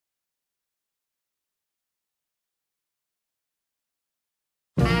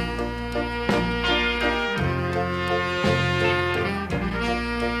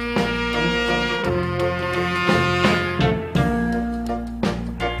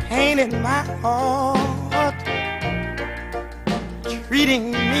in my heart,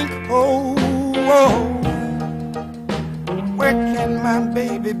 treating me cold. Where can my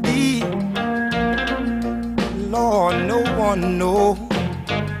baby be? Lord, no one knows.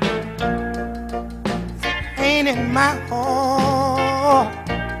 Pain in my heart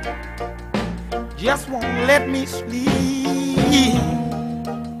just won't let me sleep.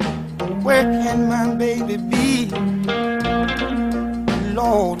 Where can my baby be?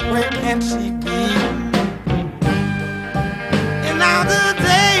 Lord, where can she be? And now the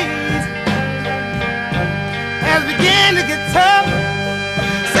days has begun to get tough.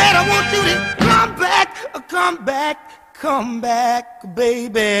 Said I want you to come back, come back, come back,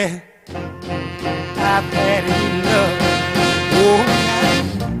 baby. I've had enough. Oh,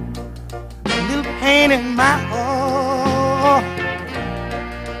 a little pain in my heart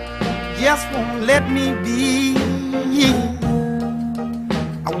just won't let me be.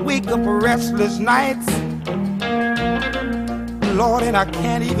 I wake up restless nights, Lord, and I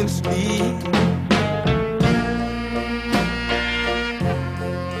can't even sleep.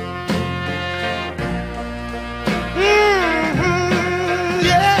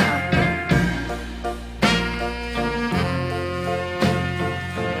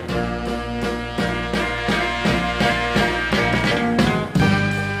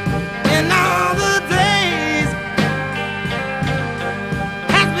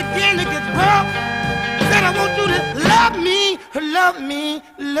 Love me,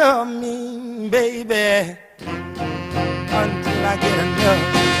 love me, baby, until I get enough.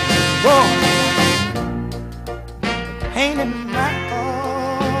 Boy, pain in my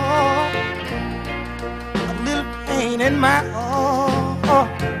heart, a little pain in my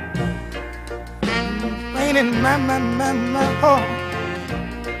heart, pain in my heart,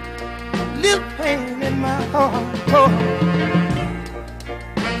 little pain in my heart,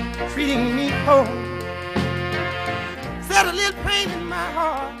 treating me cold. Got a little pain in my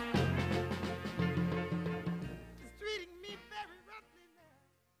heart.